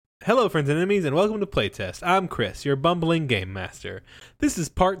Hello, friends and enemies, and welcome to Playtest. I'm Chris, your bumbling game master. This is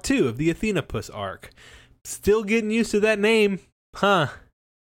part 2 of the Athenapus arc. Still getting used to that name, huh?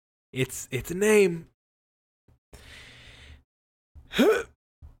 It's a name.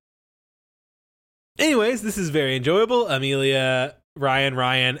 Anyways, this is very enjoyable. Amelia,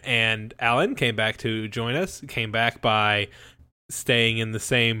 Ryan, and Alan came back to join us. Came back by staying in the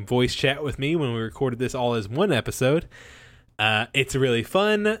same voice chat with me when we recorded this all as one episode. It's really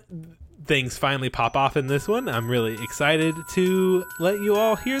fun. Things finally pop off in this one. I'm really excited to let you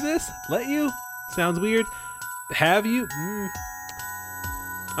all hear this. Let you? Sounds weird. Have you?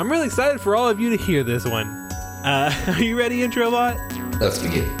 I'm really excited for all of you to hear this one. Are you ready, Introbot? Let's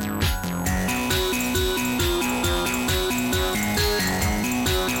begin.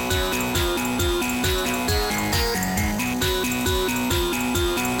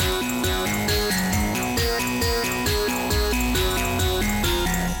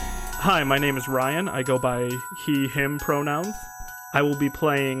 Hi, my name is Ryan. I go by he, him pronouns. I will be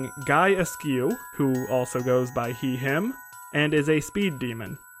playing Guy Askew, who also goes by he, him, and is a speed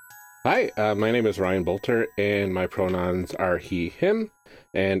demon. Hi, my name is Ryan Bolter, and my pronouns are he, him,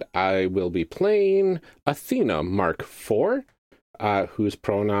 and I will be playing Athena Mark IV, whose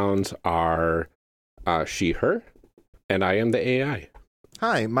pronouns are she, her, and I am the AI.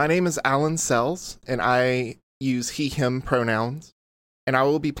 Hi, my name is Alan Sells, and I use he, him pronouns. And I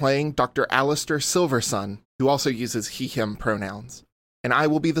will be playing Dr. Alistair Silversun, who also uses he, him pronouns. And I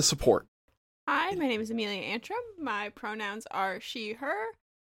will be the support. Hi, my name is Amelia Antrim. My pronouns are she, her.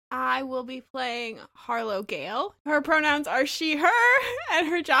 I will be playing Harlow Gale. Her pronouns are she, her, and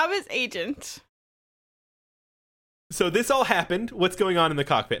her job is agent. So this all happened. What's going on in the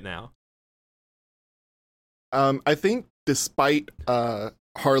cockpit now? I think despite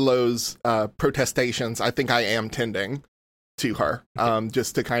Harlow's protestations, I think I am tending to her,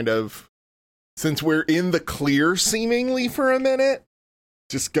 just to kind of, since we're in the clear seemingly for a minute,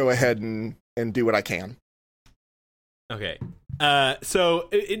 just go ahead and do what I can. Okay. So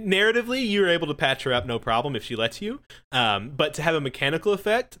narratively, you're able to patch her up no problem if she lets you. But to have a mechanical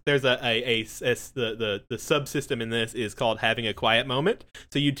effect, there's the subsystem in this is called having a quiet moment.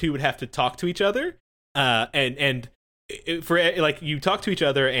 So you two would have to talk to each other, and for like you talk to each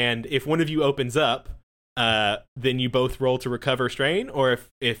other, and if one of you opens up, then you both roll to recover strain, or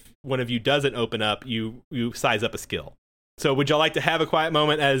if one of you doesn't open up, you size up a skill. So would y'all like to have a quiet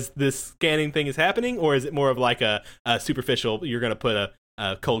moment as this scanning thing is happening, or is it more of like a superficial, you're going to put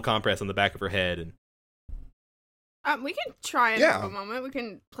a cold compress on the back of her head? And We can try and have a moment. We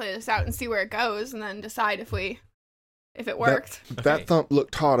can play this out and see where it goes, and then decide if it worked. That thump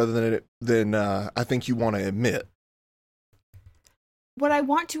looked harder than I think you want to admit. What I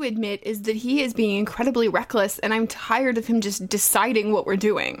want to admit is that he is being incredibly reckless, and I'm tired of him just deciding what we're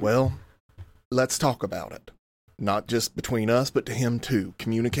doing. Well, let's talk about it. Not just between us, but to him too.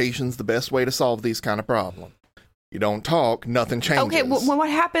 Communication's the best way to solve these kind of problems. You don't talk, nothing changes. Okay, well, what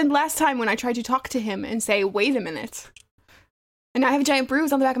happened last time when I tried to talk to him and say, wait a minute? And now I have a giant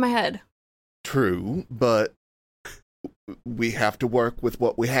bruise on the back of my head. True, but we have to work with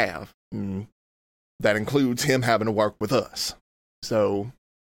what we have. That includes him having to work with us. So,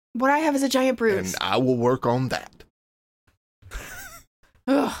 what I have is a giant bruise. And I will work on that.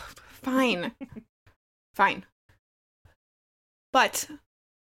 Ugh, fine. Fine. But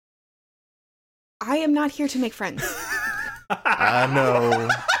I am not here to make friends. I know.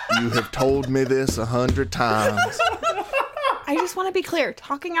 You have told me this 100 times. I just want to be clear.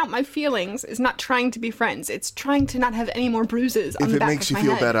 Talking out my feelings is not trying to be friends. It's trying to not have any more bruises on the back of my head. If it makes you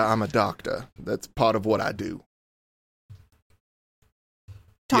feel better, I'm a doctor. That's part of what I do.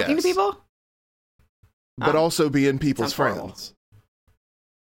 Talking to people? But also being people's friends.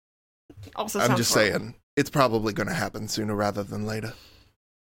 Also I'm just saying, it's probably going to happen sooner rather than later.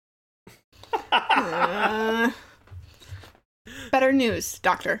 Better news,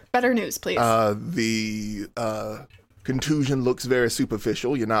 doctor. Better news, please. The contusion looks very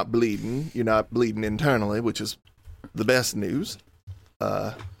superficial. You're not bleeding. You're not bleeding internally, which is the best news.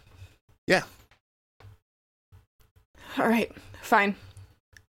 Yeah. All right, fine.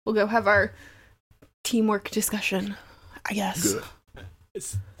 We'll go have our teamwork discussion, I guess. Good.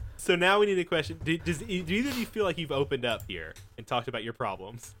 So now we need a question. Do either of you feel like you've opened up here and talked about your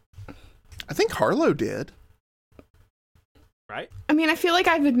problems? I think Harlow did. Right? I mean, I feel like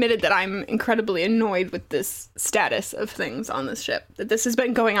I've admitted that I'm incredibly annoyed with this status of things on this ship, that this has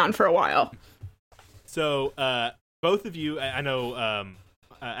been going on for a while. So, both of you, I know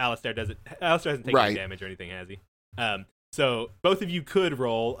Alistair hasn't taken any damage or anything, has he? So both of you could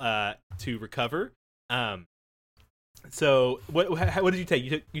roll to recover. So what did you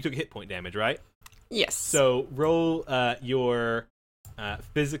take? You took hit point damage, right? Yes. So roll your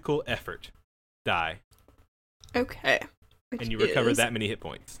physical effort die, Okay. Which and you recover is that many hit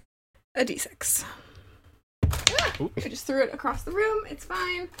points. a d6. Oop. I just threw it across the room. It's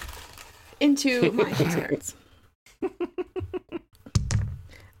fine. Into my cards.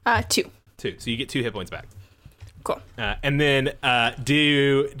 2. 2. So you get 2 hit points back. Cool. And then do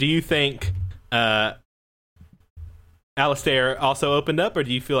you think Alistair also opened up, or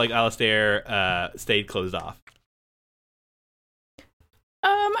do you feel like Alistair stayed closed off?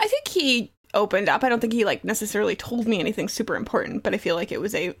 I think he opened up. I don't think he necessarily told me anything super important, but I feel like it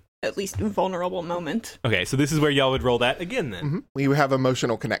was a at least vulnerable moment. Okay, so this is where y'all would roll that again then. Mm-hmm. We have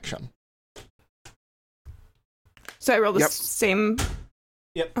emotional connection. So I rolled the Yep. same.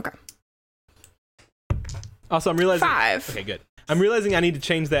 Yep. Okay. Also, I'm realizing 5. Okay, good. I'm realizing I need to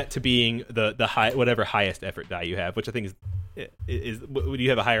change that to being the high whatever highest effort die you have, which I think is would you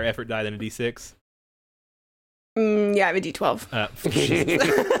have a higher effort die than a d6? Yeah, I have a d12.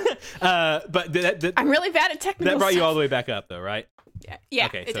 But that I'm really bad at technical that brought you stuff. all the way back up though, right? Yeah.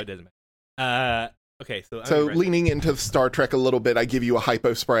 Okay, it so it did. doesn't matter. Okay, so So leaning into Star Trek a little bit, I give you a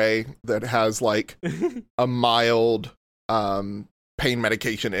hypo spray that has a mild pain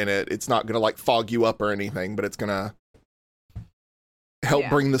medication in it. It's not going to fog you up or anything, but it's going to help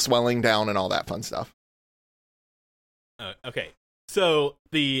bring the swelling down and all that fun stuff. Okay. So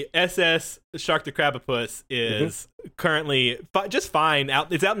the SS Shark the Crabapus is currently just fine.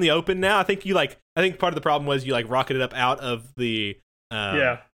 It's out in the open now. I think I think part of the problem was you rocketed up out of the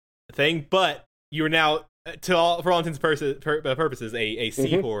thing, but you are now for all intents and purposes a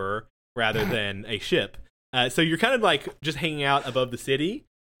sea horror rather than a ship. So you're kind of just hanging out above the city,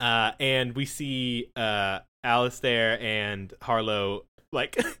 and we see Alistair and Harlow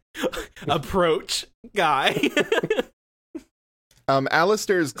approach Guy.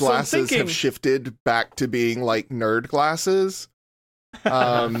 Alistair's glasses have shifted back to being nerd glasses.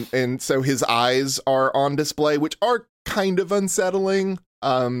 And so his eyes are on display, which are kind of unsettling.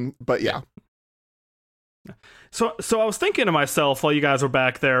 But yeah. So I was thinking to myself while you guys were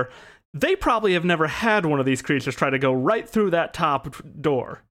back there, they probably have never had one of these creatures try to go right through that top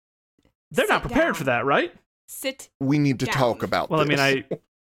door. They're not prepared for that, right? We need to down. talk about this. Well, I mean,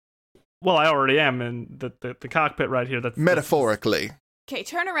 I already am in the cockpit right here. That's metaphorically. Okay,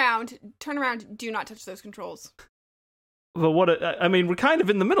 turn around. Turn around. Do not touch those controls. Well, I mean, we're kind of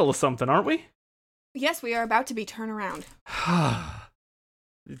in the middle of something, aren't we? Yes, we are about to be turn around.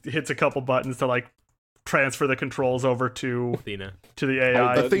 It hits a couple buttons to transfer the controls over to Athena. To the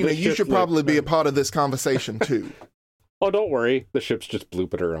AI. Athena, you should probably be a part of this conversation too. Oh, don't worry. The ship's just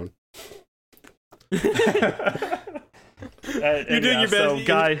blooping around. You're doing your best. So,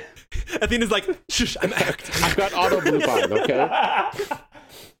 Guy. Athena's shush, I'm acting. I've got auto bloop on, okay?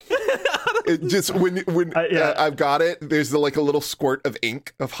 It just when I've got it, there's a little squirt of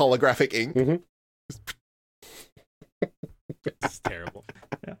ink, of holographic ink. Mm-hmm. It's terrible.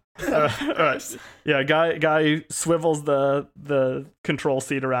 Yeah. All right. Yeah. Guy swivels the control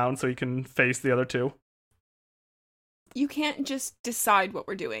seat around so he can face the other two. You can't just decide what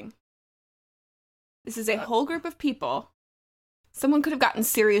we're doing. This is a whole group of people. Someone could have gotten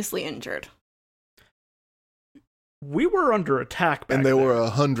seriously injured. We were under attack back And there then. were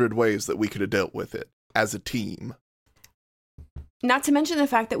 100 ways that we could have dealt with it as a team. Not to mention the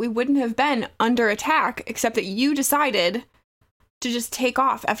fact that we wouldn't have been under attack, except that you decided to just take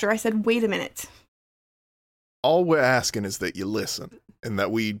off after I said, wait a minute. All we're asking is that you listen and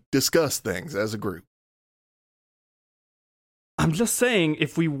that we discuss things as a group. I'm just saying,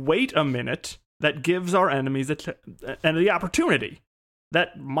 if we wait a minute, that gives our enemies the opportunity.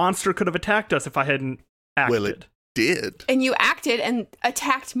 That monster could have attacked us if I hadn't acted. Well, it did. And you acted and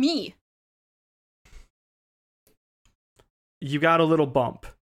attacked me. You got a little bump.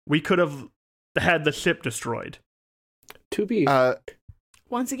 We could have had the ship destroyed. To be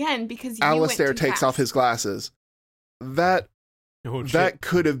Once again, because you Alistair went too takes fast. off his glasses. That Shit.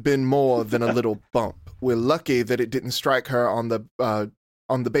 could have been more than a little bump. We're lucky that it didn't strike her on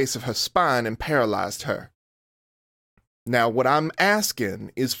the base of her spine and paralyzed her. Now, what I'm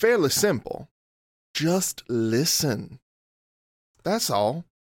asking is fairly simple. Just listen. That's all.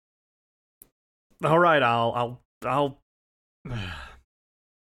 All right, I'll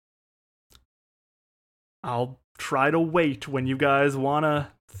try to wait when you guys want to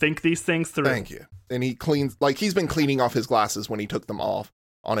think these things through. Thank you. And he cleans, he's been cleaning off his glasses when he took them off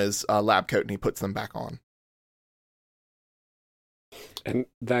on his lab coat, and he puts them back on. And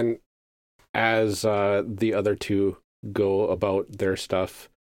then as the other two go about their stuff,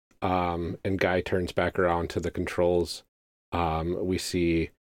 and Guy turns back around to the controls. We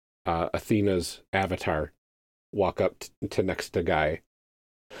see Athena's avatar walk up to next to Guy.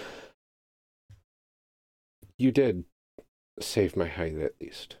 You did save my hide at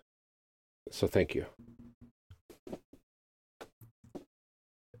least. So thank you.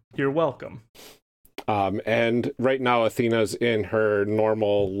 You're welcome. And right now Athena's in her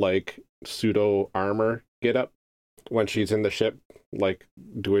normal, like, pseudo armor getup when she's in the ship, like,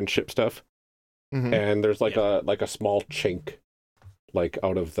 doing ship stuff. Mhm. And there's like a small chink, like,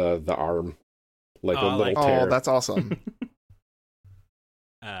 out of the arm, like a little tear. Oh, that's awesome.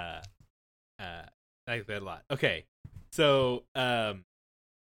 I like that a lot. Okay, so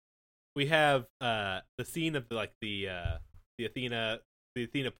we have the scene of the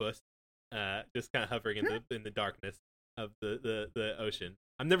Athenapus just kind of hovering in the darkness of the ocean.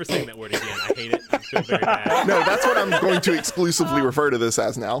 I'm never saying that word again. I hate it. I feel very bad. No, that's what I'm going to exclusively refer to this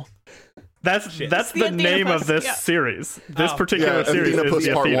as now. That's the name of this series. This particular series Athenapus is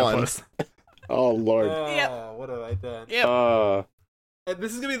the Part Athenapus. Oh, Lord. What have I done? Yep.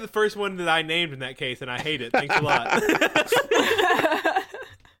 This is gonna be the first one that I named in that case, and I hate it. Thanks a lot.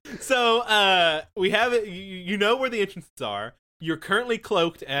 So we have it. You know where the entrances are. You're currently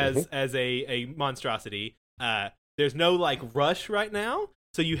cloaked as a monstrosity. There's no like rush right now,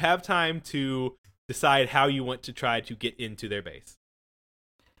 so you have time to decide how you want to try to get into their base.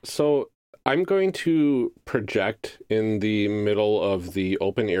 So I'm going to project in the middle of the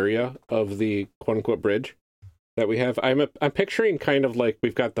open area of the quote-unquote bridge that we have. I'm picturing kind of like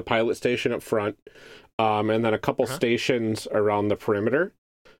we've got the pilot station up front, and then a couple stations around the perimeter.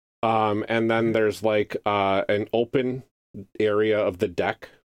 And then there's like an open area of the deck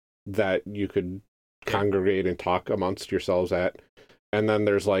that you could congregate and talk amongst yourselves at. And then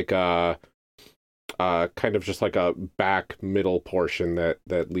there's like kind of just like a back middle portion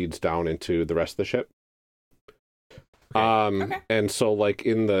that leads down into the rest of the ship. And so like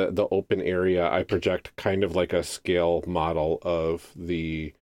in the open area, I project kind of like a scale model of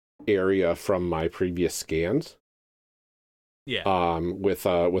the area from my previous scans. Yeah. With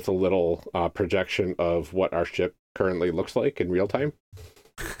a little projection of what our ship currently looks like in real time.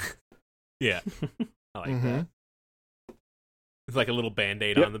 Yeah. I like that. It's like a little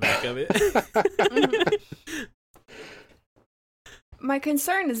Band-Aid on the back of it. My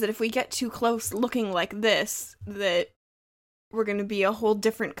concern is that if we get too close looking like this, that we're going to be a whole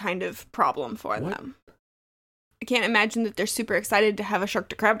different kind of problem for them. I can't imagine that they're super excited to have a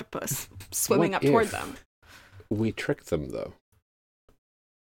Sharktocrabtopus swimming up toward them. We trick them, though.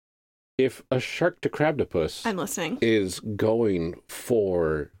 If a Sharktocrabtopus I'm listening. is going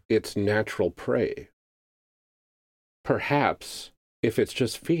for its natural prey, perhaps if it's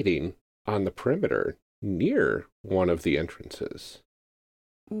just feeding on the perimeter near one of the entrances.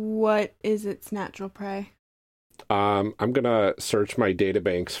 What is its natural prey? I'm going to search my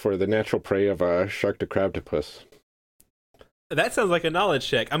databanks for the natural prey of a Sharktocrabtopus. That sounds like a knowledge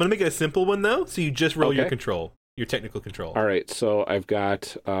check. I'm going to make it a simple one, though, so you just roll your control, your technical control. All right, so I've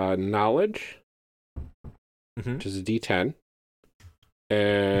got knowledge, which is a D10,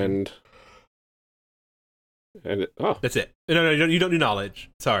 and that's it. No, you don't do knowledge.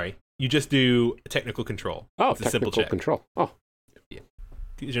 Sorry. You just do technical control. Oh, it's a simple technical check. control. Oh. Yeah.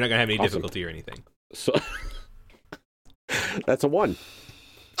 You're not going to have any difficulty or anything. So that's a 1.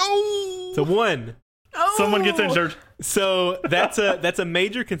 Oh! It's a 1. Oh! Someone gets injured. So that's a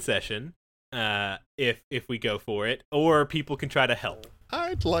major concession if we go for it, or people can try to help.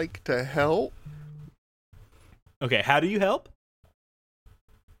 I'd like to help. Okay, how do you help?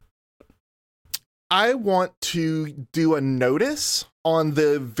 I want to do a notice on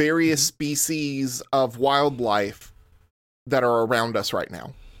the various species of wildlife that are around us right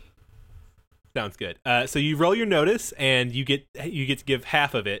now. Sounds good. So you roll your notice, and you get to give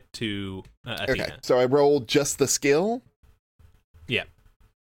half of it to Athena. Okay, so I rolled just the skill. Yeah.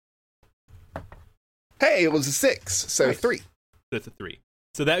 Hey, it was a 6, so Nice. 3. That's a 3.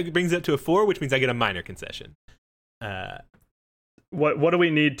 So that brings it to a 4, which means I get a minor concession. What do we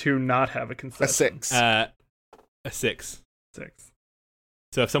need to not have a A concession? 6. A 6. 6.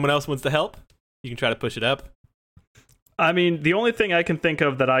 So if someone else wants to help, you can try to push it up. I mean, the only thing I can think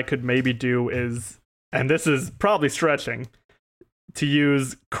of that I could maybe do is, and this is probably stretching, to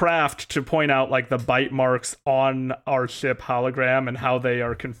use craft to point out like the bite marks on our ship hologram and how they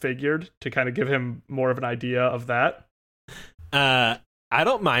are configured to kind of give him more of an idea of that. I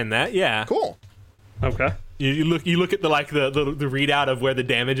don't mind that. Yeah. Cool. Okay. You look at the readout of where the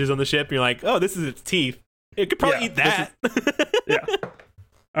damage is on the ship, and you're like, oh, this is its teeth. It could probably eat that. Yeah.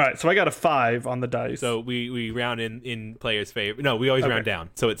 All right, so I got a 5 on the dice. So we round in players' favor. No, we always round down.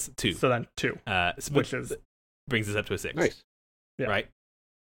 So it's 2. So then 2, which is brings us up to a 6. Nice. Yeah. Right?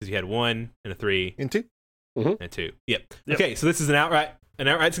 Because you had 1 and a 3 In 2? and a 2. Yep. Okay, so this is an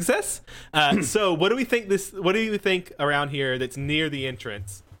outright success. So what do we think around here that's near the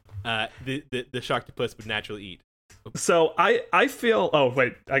entrance the Sharktopus would naturally eat? So I feel. Oh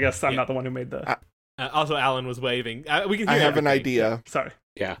wait, I guess I'm not the one who made the. Also, Alan was waving. We can. I Hear have an everything. idea. Sorry.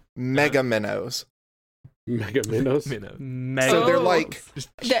 Yeah. Mega minnows. Mega minnows. So they're like,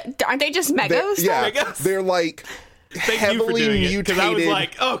 Aren't they just megos? Megos? they're like Thank you for heavily doing it, 'cause I was mutated,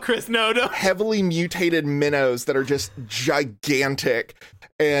 like, oh, Chris, no. heavily mutated minnows that are just gigantic,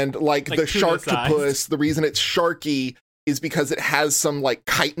 and like the Sharktopus. The reason it's sharky is because it has some like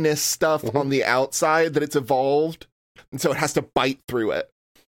chitinous stuff on the outside that it's evolved, and so it has to bite through it.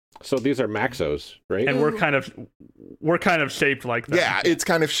 So these are Maxos, right? And we're kind of shaped like that. Yeah, it's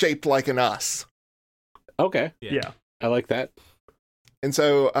kind of shaped like an us. Okay. Yeah. I like that. And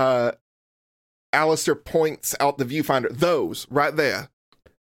so Alistair points out the viewfinder. Those right there.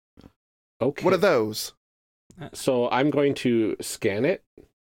 Okay. What are those? So I'm going to scan it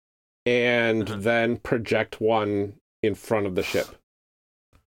and then project one in front of the ship.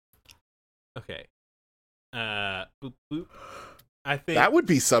 Okay. Boop, boop. I think That would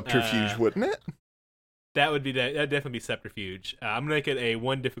be subterfuge, wouldn't it? that'd definitely be subterfuge. I'm gonna make it a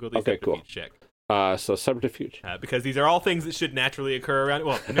 1 difficulty Okay, subterfuge cool. check. So subterfuge. Because these are all things that should naturally occur around.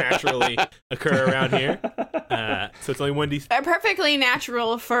 Well, naturally occur around here. So it's only 1d. They're perfectly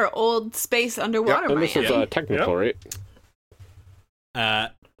natural for old space underwater And this is man. technical, right?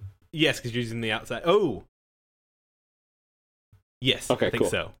 Yes, because you're using the outside. Oh. Yes. Okay, I think cool.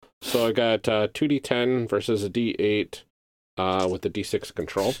 so. So I got 2d10 versus a d8 with the d6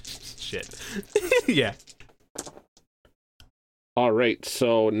 control. Shit. Yeah. All right,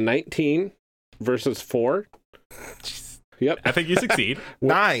 so 19 versus 4. Yep. I think you succeed.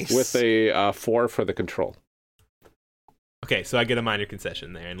 Nice. With a 4 for the control. Okay, so I get a minor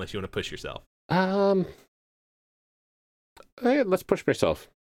concession there, unless you want to push yourself. Let's push myself.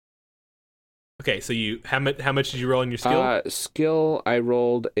 Okay, so how much did you roll in your skill? Skill, I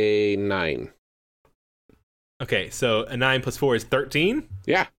rolled a 9. Okay, so a 9 plus 4 is 13.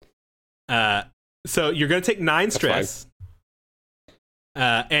 Yeah. So you're going to take 9 That's stress.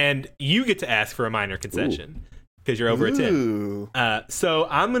 And you get to ask for a minor concession because you're over a 10. Ooh. So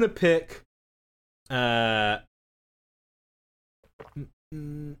I'm going to pick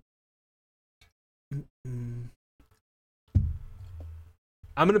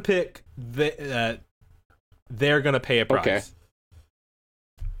I'm going to pick they're going to pay a price.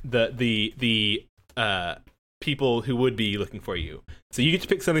 Okay. The people who would be looking for you. So you get to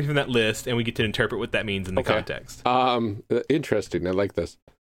pick something from that list, and we get to interpret what that means in the context. Interesting. I like this.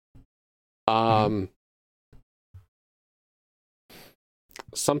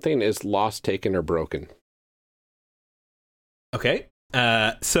 Something is lost, taken, or broken. Okay.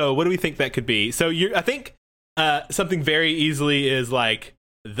 So what do we think that could be? So I think something very easily is like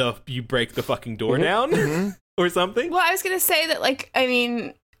you break the fucking door down or something. Well, I was gonna say that, like, I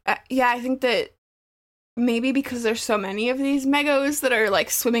mean, I think that maybe because there's so many of these megos that are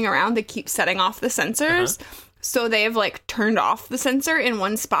like swimming around, they keep setting off the sensors. So they have like turned off the sensor in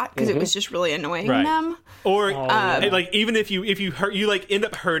one spot because it was just really annoying them. Or like even if you hurt, you like end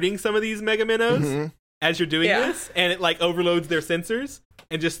up hurting some of these mega minnows as you're doing this, and it like overloads their sensors,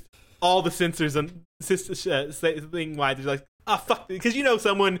 and just all the sensors on thing wide, they're like, oh fuck, because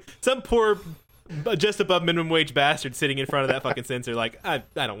some poor just above minimum wage bastard sitting in front of that fucking sensor, like, I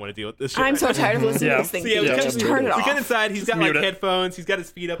don't want to deal with this shit. I'm so tired of listening to this thing. So yeah, Just turn it off. We get inside, he's got like mute it. headphones, he's got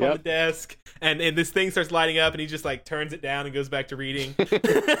his feet up on the desk, and this thing starts lighting up, and he just like turns it down and goes back to reading.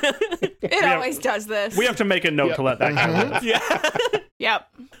 It always does this. We have to make a note to let that guy live. Yeah.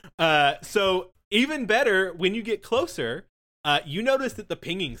 Yep. So even better, when you get closer, you notice that the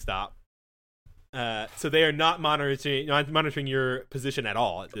pinging stopped. So they are not monitoring your position at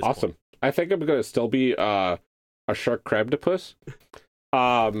all at this point. I think I'm going to still be a shark crabtopus.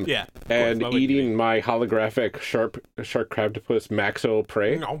 And eating my holographic shark crabtopus maxo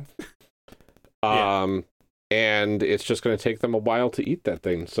prey. No. And it's just going to take them a while to eat that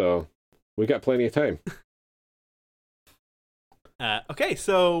thing. So we got plenty of time. Okay,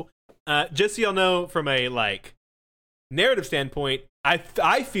 so just so y'all know, from a like narrative standpoint,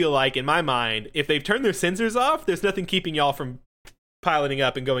 I feel like in my mind, if they've turned their sensors off, there's nothing keeping y'all from piloting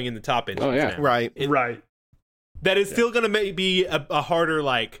up and going in the top engines. Oh, yeah. Now. Right. That is still going to be a harder,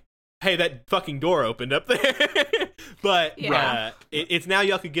 like, hey, that fucking door opened up there. But it's now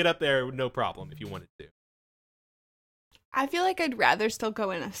y'all could get up there with no problem if you wanted to. I feel like I'd rather still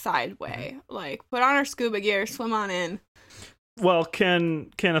go in a side way. Like, put on our scuba gear, swim on in. Well, can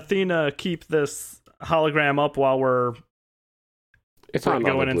Athena keep this hologram up while we're It's on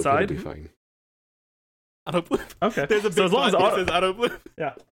going autobloop, inside? It'll be fine. Auto bloop. Okay. There's a big So as long as button that says auto bloop.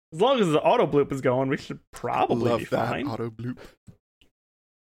 Yeah. As long as the auto bloop is going, we should probably Love be that fine. auto bloop.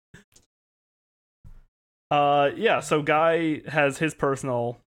 Yeah, so Guy has his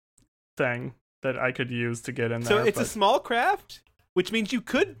personal thing that I could use to get in So there. it's a small craft, which means you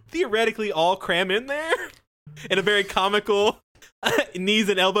could theoretically all cram in there in a very comical knees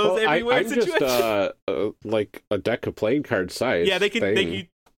and elbows everywhere I'm situation. just like a deck of playing card size. Yeah, they could.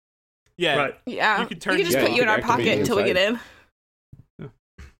 Yeah, Right. Yeah. You could turn- we could just yeah, put you you in could our activate pocket until we inside. get in.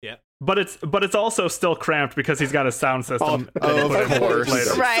 But it's also still cramped because he's got a sound system. that he of put in course.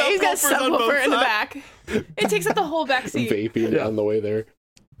 later. Right, he's got a Subwoofers on both subwoofer in the sides. back. It takes up the whole back seat. Vaping on the way there.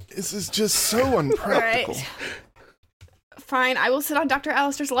 This is just so unpractical. Right. Fine, I will sit on Dr.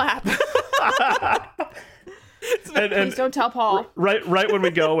 Alistair's lap. and Please don't tell Paul. right when we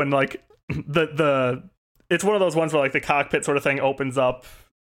go and like the it's one of those ones where like the cockpit sort of thing opens up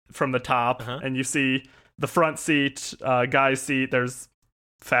from the top and you see the front seat, Guy's seat. There's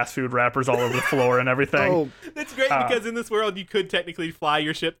fast food wrappers all over the floor and everything. Oh, That's great because in this world you could technically fly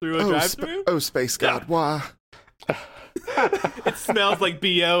your ship through a drive-through. Space God, why? It smells like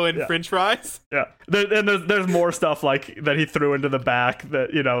BO and French fries. Yeah, and there's more stuff like that he threw into the back that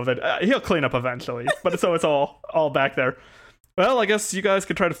that he'll clean up eventually. But so it's all back there. Well, I guess you guys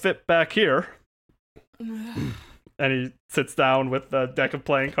could try to fit back here. And he sits down with the deck of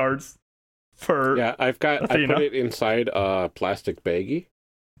playing cards for Yeah, I Athena. put it inside a plastic baggie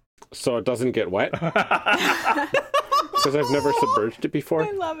so it doesn't get wet because I've never submerged it before.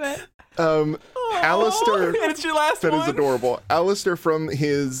 I love it. Alistair, And it's your last that one. is adorable. Alistair from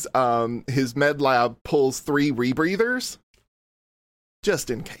his med lab pulls 3 rebreathers just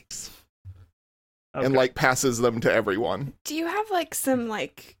in case, and Okay. like passes them to everyone. Do you have like some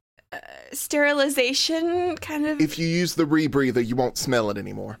like sterilization kind of? If you use the rebreather, you won't smell it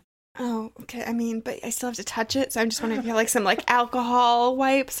anymore. Oh, okay. I mean, but I still have to touch it, so I'm just wondering if you have like some like alcohol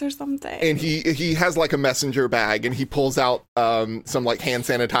wipes or something. And he has like a messenger bag, and he pulls out some like hand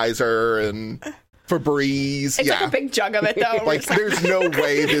sanitizer and Febreze. It's like a big jug of it though. Like there's no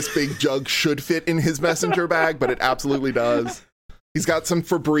way this big jug should fit in his messenger bag, but it absolutely does. He's got some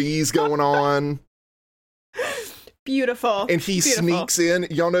Febreze going on. Beautiful. And he Beautiful. sneaks in.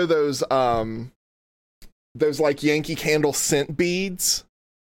 Y'all know those like Yankee Candle scent beads?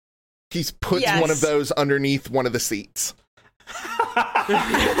 He's put Yes. one of those underneath one of the seats.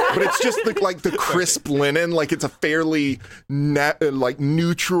 But it's just like the crisp linen, like it's a fairly like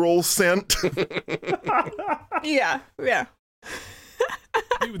neutral scent. Yeah. The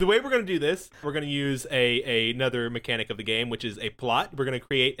way we're going to do this, we're going to use another mechanic of the game, which is a plot. We're going to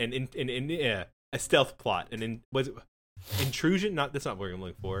create a stealth plot. Was it intrusion? That's not what we're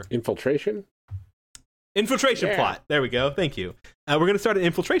looking for. Infiltration? Infiltration plot. There we go. Thank you. We're going to start an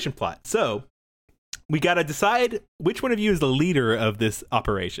infiltration plot. So we got to decide which one of you is the leader of this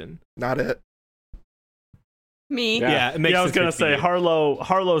operation. Not it. Me. Yeah. It makes I was sense gonna for say you.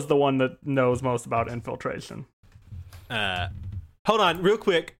 Harlow's the one that knows most about infiltration. Hold on, real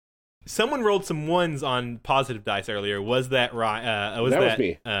quick. Someone rolled some ones on positive dice earlier. Was that right? That was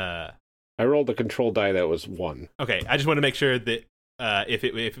me. I rolled a control die that was 1. Okay, I just want to make sure that if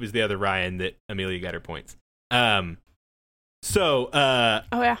it was the other Ryan, that Amelia got her points. Oh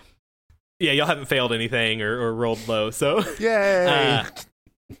yeah. Yeah, y'all haven't failed anything or rolled low. So Yay.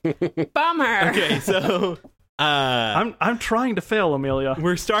 Bummer. okay, so I'm trying to fail, Amelia.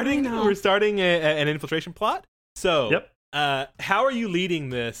 we're starting I know. an infiltration plot. So Yep. how are you leading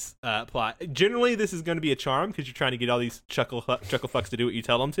this plot? Generally, this is going to be a charm because you're trying to get all these chuckle fucks to do what you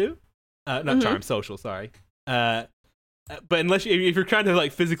tell them to. Not charm, social. Sorry. But unless if you're trying to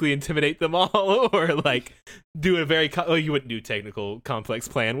like physically intimidate them all or like do a very you wouldn't do technical complex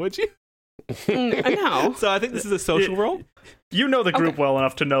plan, would you? No. So I think this is a social role. You know the group well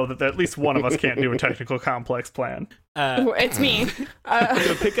enough to know that at least one of us can't do a technical complex plan. It's me.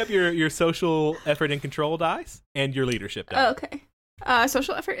 So pick up your social effort and control dice and your leadership dice. Okay.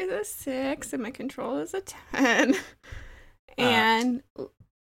 Social effort is a 6 and my control is a 10. And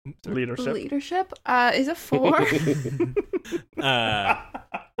Leadership. is a 4.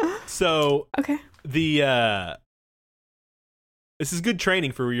 So Okay. this is good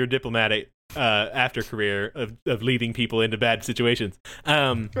training for your diplomatic after career of leading people into bad situations.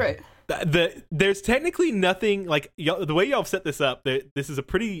 Right. There's technically nothing like the way y'all have set this up. This is a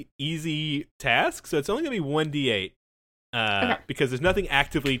pretty easy task, so it's only gonna be 1d8 Okay. because there's nothing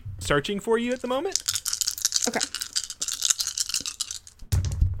actively searching for you at the moment. Okay.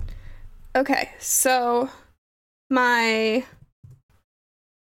 Okay, so my...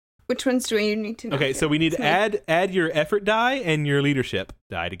 Which ones do we need to know? Okay, here? so we need to add your effort die and your leadership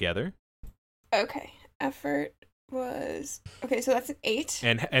die together. Okay, effort was... Okay, so that's an 8.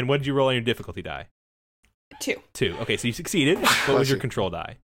 And what did you roll on your difficulty die? 2. 2. Okay, so you succeeded. What was your control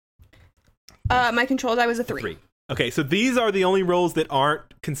die? My control die was a 3. 3. Okay, so these are the only rolls that aren't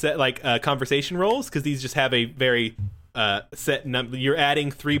conversation rolls, because these just have a very set number. You're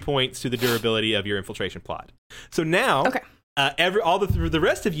adding 3 points to the durability of your infiltration plot. So now... Okay. The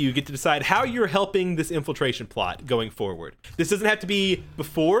rest of you get to decide how you're helping this infiltration plot going forward. This doesn't have to be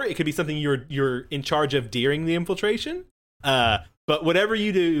before; it could be something you're in charge of during the infiltration. But whatever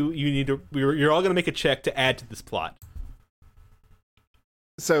you do, you're all going to make a check to add to this plot.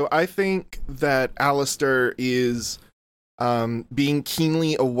 So I think that Alistair is being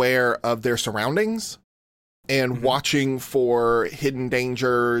keenly aware of their surroundings and watching for hidden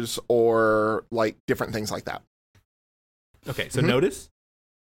dangers or like different things like that. Okay, so notice.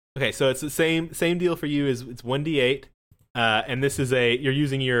 Okay, so it's the same deal for you. Is it's 1d8, and this is you're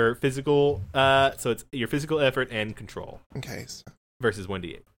using your physical. So it's your physical effort and control. Okay, so versus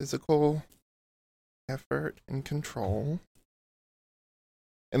 1d8. Physical effort and control,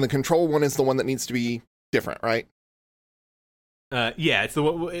 and the control one is the one that needs to be different, right? Yeah, it's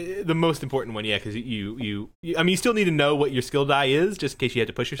the most important one. Yeah, because you still need to know what your skill die is, just in case you had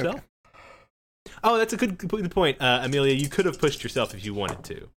to push yourself. Okay. Oh, that's a good point, Amelia. You could have pushed yourself if you wanted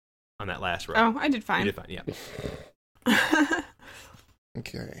to on that last roll. Oh, I did fine. You did fine, yeah.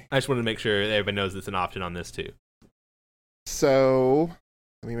 Okay. I just wanted to make sure that everybody knows it's an option on this too. So,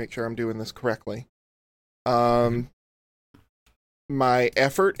 let me make sure I'm doing this correctly. My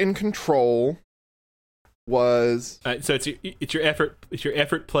effort and control was so it's your effort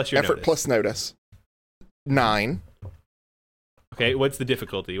plus your effort notice. plus notice. 9. Okay, what's the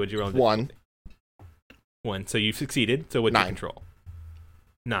difficulty? What'd you roll? 1. 1. So you succeeded. So what's 9. your control?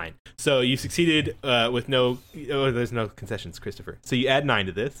 9. So you succeeded with no... Oh, there's no concessions, Christopher. So you add 9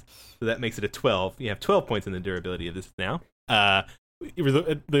 to this. So that makes it a 12. You have 12 points in the durability of this now. Now we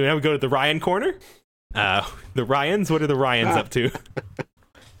go to the Ryan corner. The Ryans, what are the Ryans up to?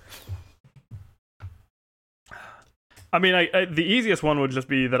 I mean, the easiest one would just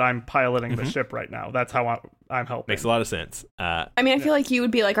be that I'm piloting the ship right now. That's how I'm helping. Makes a lot of sense. I mean, I feel like you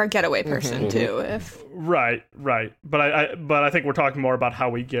would be like our getaway person too, if right. But I think we're talking more about how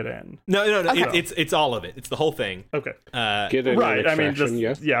we get in. No. Okay. It's all of it. It's the whole thing. Okay. Get in. Right. I mean,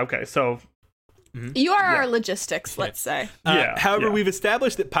 just yeah. Okay. So you are our logistics, let's say. However, we've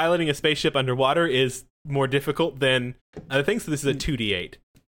established that piloting a spaceship underwater is more difficult than other things. So this is a 2d8.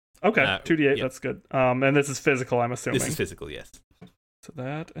 Okay, 2d8, yeah. That's good. And this is physical, I'm assuming. This is physical, yes. So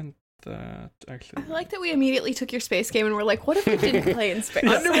that and that, actually. I like that we immediately took your space game and we're like, what if we didn't play in space?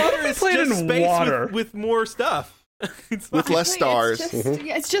 Underwater is Played just in space water. with more stuff. With less stars.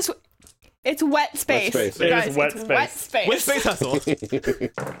 It's wet space. Wet space. It Guys, is wet it's space. wet space. With space hustle.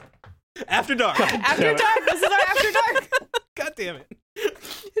 After dark. After dark. This is our after dark. God damn it.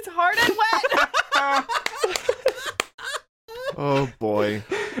 It's hard and wet. Oh boy.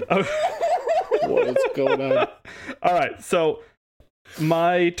 What is going on? All right, so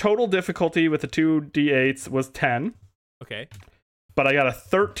my total difficulty with the 2d8s was 10, Okay. but I got a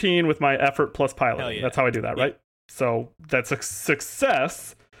 13 with my effort plus pilot. Hell yeah. That's how I do that, Yeah. right? So that's a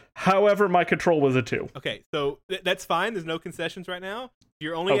success. However, my control was a 2. Okay, so that's fine. There's no concessions right now.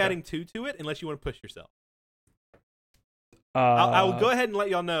 You're only Okay. adding 2 to it unless you want to push yourself. Uh, I will go ahead and let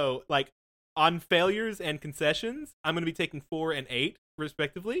y'all know, like, on failures and concessions, I'm going to be taking 4 and 8,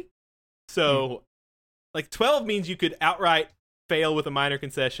 respectively. So, like, 12 means you could outright fail with a minor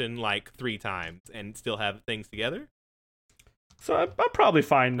concession, like, 3 times and still have things together. So I'm probably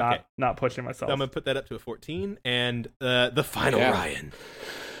fine Okay. not pushing myself. So I'm going to put that up to a 14. And the final Ryan.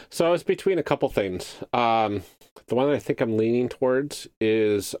 So it's between a couple things. The one that I think I'm leaning towards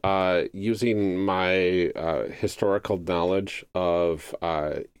is using my historical knowledge of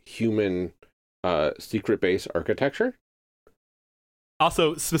human secret base architecture.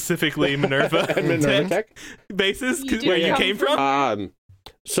 Also, specifically Minerva, Minerva Tech bases, You do where you come came from.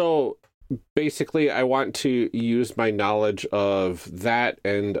 So basically, I want to use my knowledge of that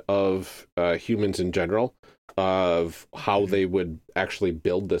and of humans in general, of how they would actually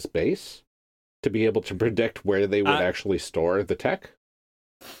build this base, to be able to predict where they would actually store the tech.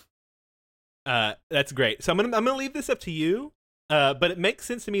 That's great. So I'm gonna leave this up to you. But it makes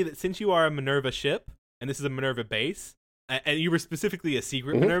sense to me that since you are a Minerva ship and this is a Minerva base, and you were specifically a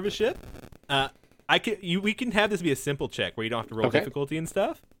secret Minerva ship, we can have this be a simple check where you don't have to roll difficulty and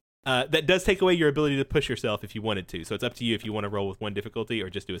stuff. that does take away your ability to push yourself if you wanted to. So it's up to you if you want to roll with one difficulty or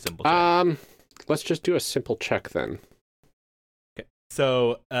just do a simple check. Let's just do a simple check then. Okay.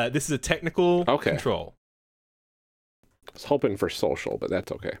 So this is a technical control. I was hoping for social, but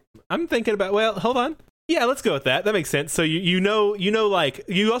that's okay. I'm thinking about, well, hold on. Yeah, let's go with that. That makes sense. So you know, like,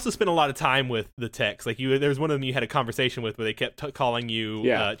 you also spend a lot of time with the techs. Like, there's one of them you had a conversation with where they kept calling you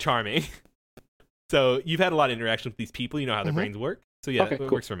charming. So you've had a lot of interaction with these people. You know how their brains work. So yeah,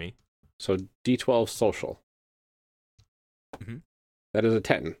 it works for me. So D12 social. Mm-hmm. That is a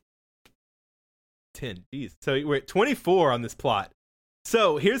 10. 10. Jeez. So we're at 24 on this plot.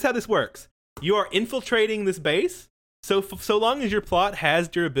 So here's how this works. You are infiltrating this base. So long as your plot has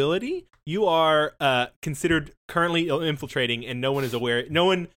durability, you are considered currently infiltrating, and no one is aware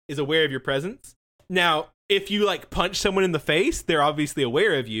of your presence. Now, if you like punch someone in the face, they're obviously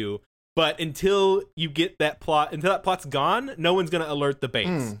aware of you. But until you get that plot's gone, no one's gonna alert the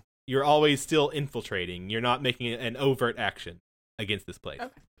base. You're always still infiltrating. You're not making an overt action against this place.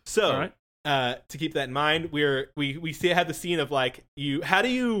 Okay. So, to keep that in mind, we have the scene of like how do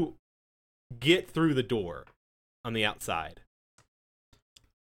you get through the door on the outside?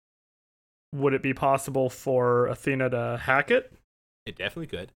 Would it be possible for Athena to hack it? It definitely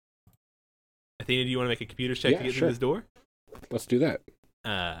could. Athena, do you want to make a computer check to get through this door? Let's do that.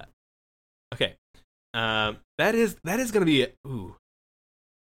 Okay. That is going to be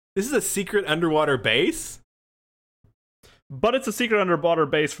This is a secret underwater base? But it's a secret underwater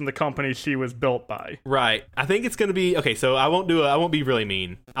base from the company she was built by. Right. I think it's going to be okay. So I won't be really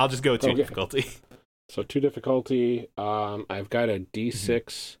mean. I'll just go 2 difficulty. So 2 difficulty. I've got a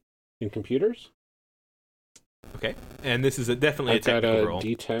D6 in computers. Okay. And this is definitely a technical roll. I've got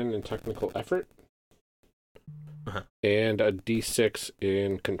a D10 in technical effort. And a D6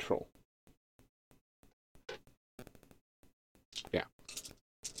 in control. Yeah.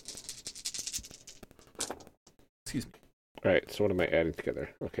 Excuse me. All right, so what am I adding together?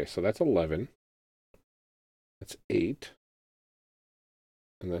 Okay, so that's 11. That's 8.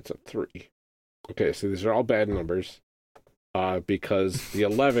 And that's a 3. Okay, so these are all bad numbers. Because the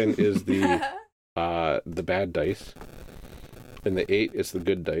 11 is the bad dice. And the 8 is the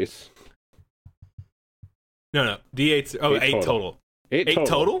good dice. No. D8's... Oh, 8 total. 8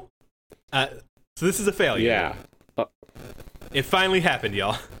 total? So this is a failure. Yeah. It finally happened,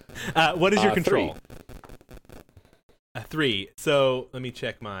 y'all. What is your control? 3. A 3. So let me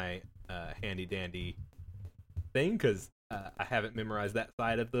check my handy dandy thing, because I haven't memorized that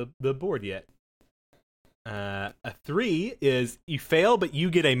side of the board yet. A 3 is you fail, but you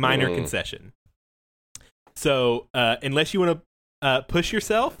get a minor concession. So unless you want to push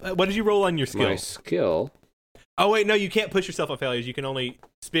yourself, what did you roll on your skill? My skill. Oh wait, no, you can't push yourself on failures. You can only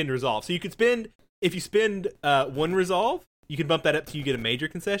spend resolve. So you could spend, if you spend 1 resolve, you can bump that up to you get a major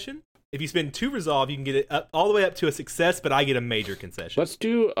concession. If you spend 2 resolve, you can get it up all the way up to a success, but I get a major concession. Let's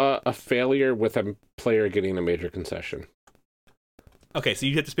do a failure with a player getting a major concession. Okay, so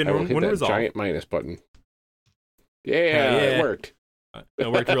you have to spend I will one hit that resolve. Giant minus button. Yeah, it worked. It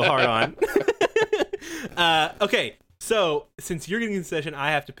worked real hard on. Okay, so since you're getting a concession,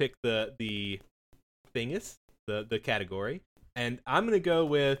 I have to pick the thingus, the category, and I'm gonna go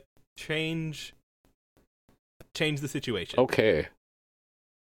with change the situation. Okay.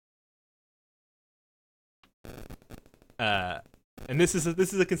 And this is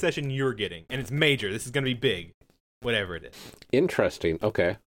a concession you're getting, and it's major. This is gonna be big, whatever it is. Interesting.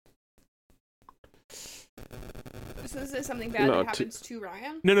 Okay. So is this something bad that happens to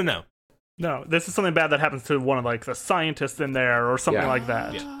Ryan? No. No, this is something bad that happens to one of like the scientists in there or something like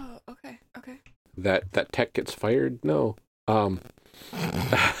that. Oh, okay. That tech gets fired? No. Oh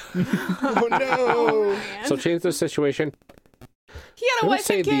no. Man. So change the situation. He had a wife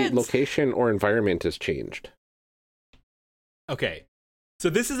say and kids. the location or environment has changed. Okay. So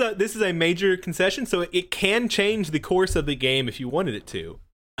this is a major concession, so it can change the course of the game if you wanted it to.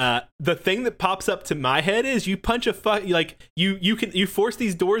 The thing that pops up to my head is you punch you force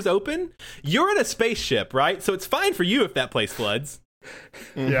these doors open. You're in a spaceship, right? So it's fine for you if that place floods.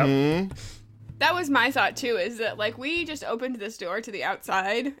 Yeah. That was my thought too. Is that like we just opened this door to the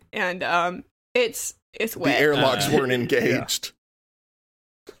outside and it's wet. The airlocks weren't engaged.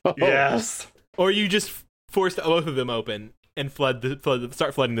 Oh. Yes. Or you just forced both of them open and start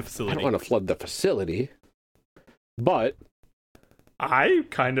flooding the facility. I don't want to flood the facility, but I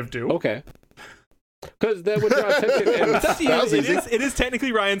kind of do. okay. Because that would draw attention. And It's up to you. It is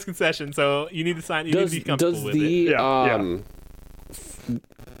technically Ryan's concession, so you need to sign. You need to be comfortable with it.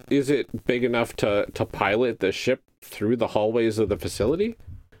 Is it big enough to pilot the ship through the hallways of the facility?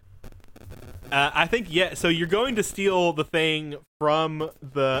 I think so you're going to steal the thing from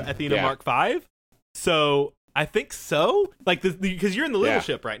the Athena Mark V. So I think so. Like because you're in the little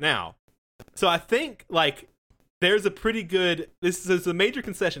ship right now. So I think like there's a pretty good. This is a major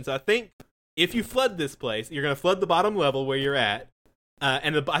concession. So I think if you flood this place, you're going to flood the bottom level where you're at,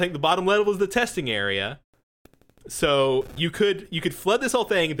 and I think the bottom level is the testing area. So you could flood this whole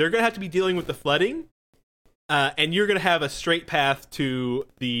thing. They're going to have to be dealing with the flooding, and you're going to have a straight path to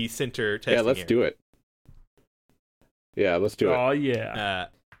the center testing area. Yeah, let's do it. Yeah, let's do it. Oh yeah.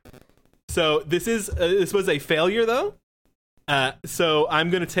 So this was a failure though. So I'm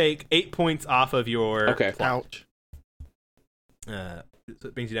going to take 8 points off of your Okay. Ouch. So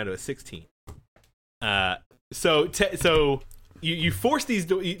it brings you down to a 16. So you force these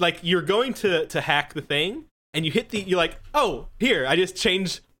like you're going to hack the thing, and you hit you're like, oh, here, I just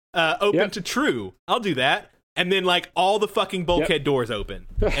changed open to true. I'll do that, and then like all the fucking bulkhead doors open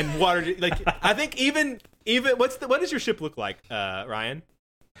and water. Like I think even what does your ship look like, Ryan?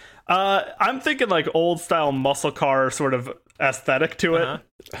 I'm thinking like old style muscle car sort of aesthetic to it.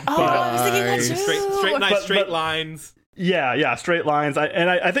 Oh, I was thinking that too. Straight lines. Yeah, straight lines.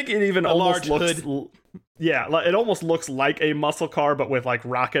 I think it even almost looks. Yeah, it almost looks like a muscle car, but with like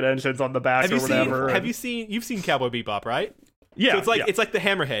rocket engines on the back or whatever. You've seen Cowboy Bebop, right? Yeah. So it's like the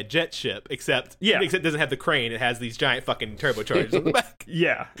Hammerhead jet ship, except it doesn't have the crane. It has these giant fucking turbochargers on the back.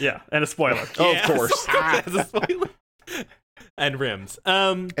 Yeah, and a spoiler. Of course. It has a spoiler. And rims.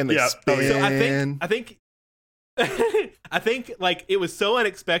 And they spin. So I think I think like it was so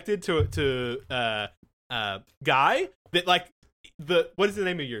unexpected to Guy that like what is the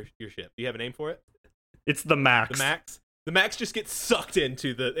name of your ship? Do you have a name for it? It's the Max. The Max just gets sucked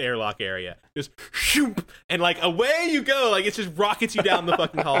into the airlock area. Just shoop, and like away you go. Like it just rockets you down the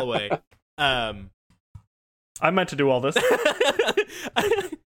fucking hallway. I meant to do all this.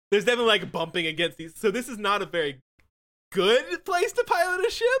 There's definitely like bumping against these. So this is not a very good place to pilot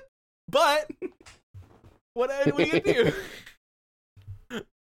a ship, but what are we gonna do?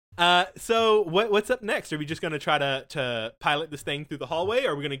 So what's up next? Are we just gonna try to pilot this thing through the hallway,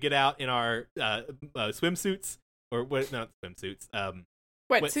 or are we gonna get out in our swimsuits, or what? Not swimsuits.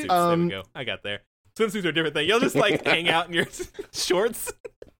 Wetsuits. There we go. I got there. Swimsuits are a different thing. You'll just like hang out in your shorts.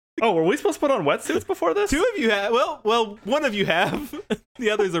 Oh, were we supposed to put on wetsuits before this? Two of you have. Well, one of you have. The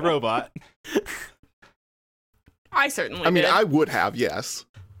other's a robot. I certainly. I mean, did. I would have, yes.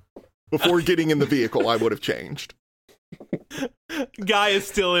 Before getting in the vehicle, I would have changed. Guy is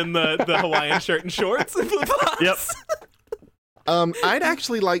still in the Hawaiian shirt and shorts. Yep. I'd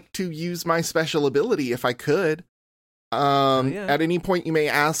actually like to use my special ability if I could. At any point, you may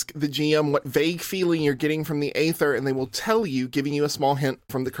ask the GM what vague feeling you're getting from the Aether, and they will tell you, giving you a small hint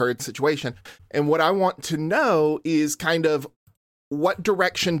from the current situation. And what I want to know is kind of what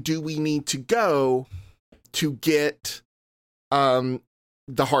direction do we need to go to get the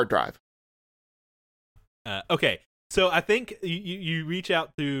hard drive? Okay. So I think you reach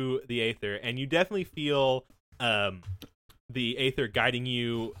out through the Aether, and you definitely feel the Aether guiding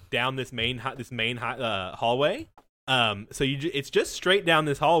you down this main hallway. So it's just straight down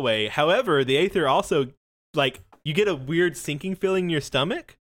this hallway. However, the Aether also, like, you get a weird sinking feeling in your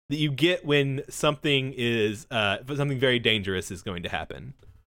stomach that you get when something very dangerous is going to happen.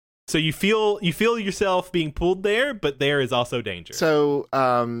 So you feel yourself being pulled there, but there is also danger. So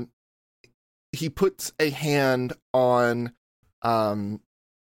he puts a hand on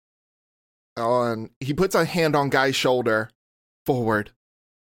Guy's shoulder. Forward,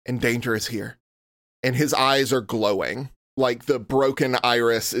 and danger is here. And his eyes are glowing. Like the broken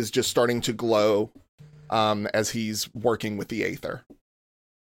iris is just starting to glow as he's working with the Aether.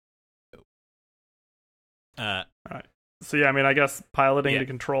 All right. So yeah, I mean, I guess piloting to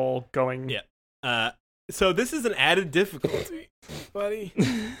control, going. Yeah. So this is an added difficulty, buddy.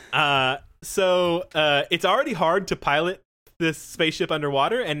 So it's already hard to pilot this spaceship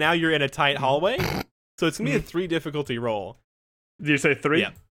underwater, and now you're in a tight hallway. So it's gonna be a 3 difficulty roll. Did you say 3?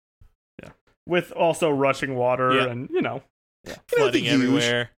 Yeah. With also rushing water and, flooding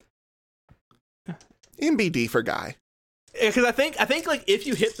everywhere. MBD for Guy. Because I think like if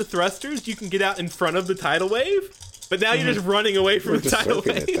you hit the thrusters, you can get out in front of the tidal wave. But now you're just running away from the tidal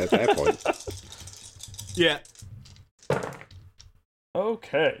wave. At that point. Yeah.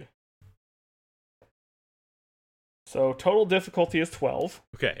 Okay. So total difficulty is 12.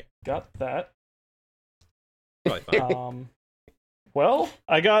 Okay. Got that. Probably fine. Well,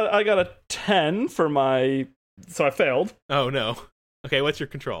 I got a 10 for my, so I failed. Oh no. Okay, what's your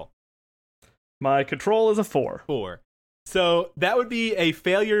control? My control is a 4. 4. So that would be a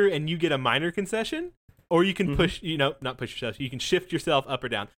failure, and you get a minor concession. or you can push, not push yourself. You can shift yourself up or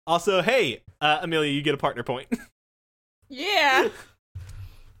down. Also, hey, Amelia, you get a partner point. Yeah.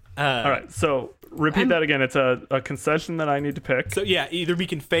 All right, so repeat that again. It's a concession that I need to pick. So yeah, either we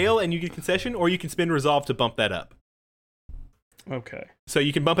can fail and you get concession, or you can spend resolve to bump that up. Okay. So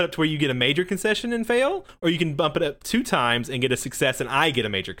you can bump it up to where you get a major concession and fail, or you can bump it up 2 times and get a success and I get a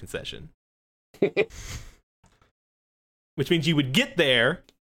major concession. Which means you would get there,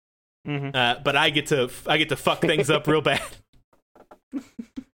 but I get to fuck things up real bad.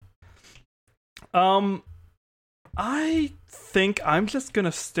 I think I'm just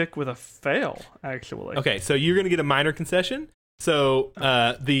gonna stick with a fail, actually. Okay, so you're gonna get a minor concession. So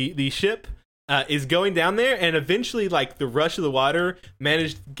the ship is going down there, and eventually, like, the rush of the water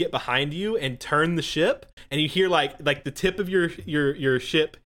managed to get behind you and turn the ship, and you hear like the tip of your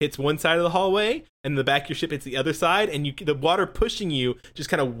ship hits one side of the hallway, and the back of your ship hits the other side, and the water pushing you just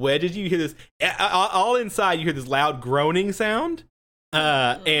kind of wedges you. You hear this all inside. You hear this loud groaning sound,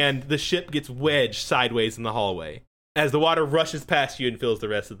 and the ship gets wedged sideways in the hallway as the water rushes past you and fills the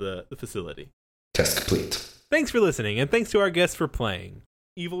rest of the facility. Test complete. Thanks for listening, and thanks to our guests for playing.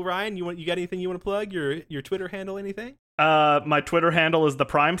 Evil Ryan, you got anything you want to plug? Your Twitter handle, anything? My Twitter handle is the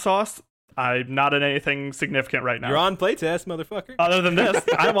Prime Sauce. I'm not in anything significant right now. You're on playtest, motherfucker. Other than this,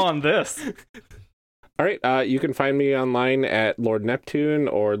 I'm on this. All right, you can find me online at Lord Neptune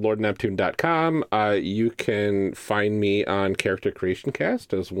or lordneptune.com. You can find me on Character Creation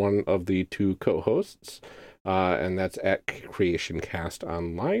Cast as one of the 2 co-hosts, and that's at Creation Cast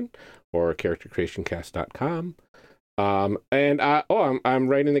Online or charactercreationcast.com. I'm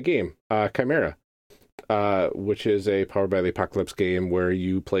writing the game, Chimera, which is a Powered by the Apocalypse game where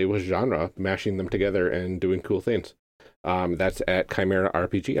you play with genre, mashing them together and doing cool things. That's at Chimera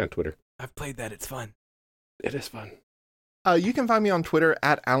RPG on Twitter. I've played that. It's fun. It is fun. You can find me on Twitter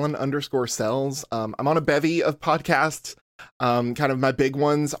at Alan_Cells. I'm on a bevy of podcasts. Kind of my big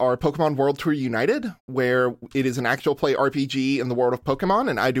ones are Pokemon World Tour United, where it is an actual play RPG in the world of Pokemon,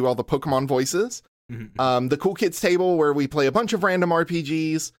 and I do all the Pokemon voices. The Cool Kids Table, where we play a bunch of random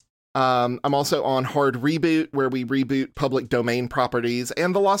RPGs. I'm also on Hard Reboot, where we reboot public domain properties,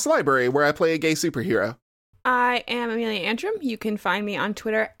 and The Lost Library, where I play a gay superhero. I am Amelia Antrim. You can find me on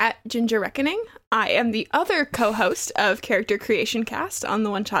Twitter at Ginger Reckoning. I am the other co-host of Character Creation Cast on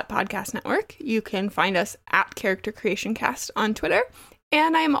the One Shot Podcast Network. You can find us at Character Creation Cast on Twitter.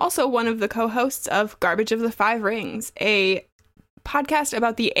 And I am also one of the co-hosts of Garbage of the Five Rings, a podcast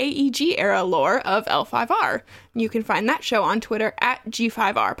about the AEG era lore of L5R. You can find that show on Twitter at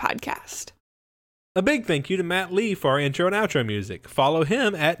G5R Podcast. A big thank you to Matt Lee for our intro and outro music. Follow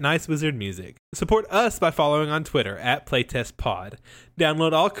him at Nice Wizard Music. Support us by following on Twitter at PlaytestPod.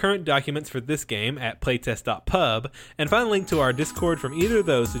 Download all current documents for this game at playtest.pub, and find a link to our Discord from either of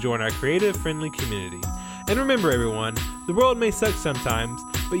those to join our creative, friendly community. And remember, everyone, the world may suck sometimes,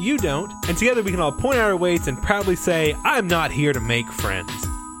 but you don't, and together we can all point our weights and proudly say, I'm not here to make friends.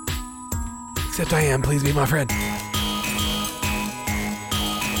 Except I am, please be my friend.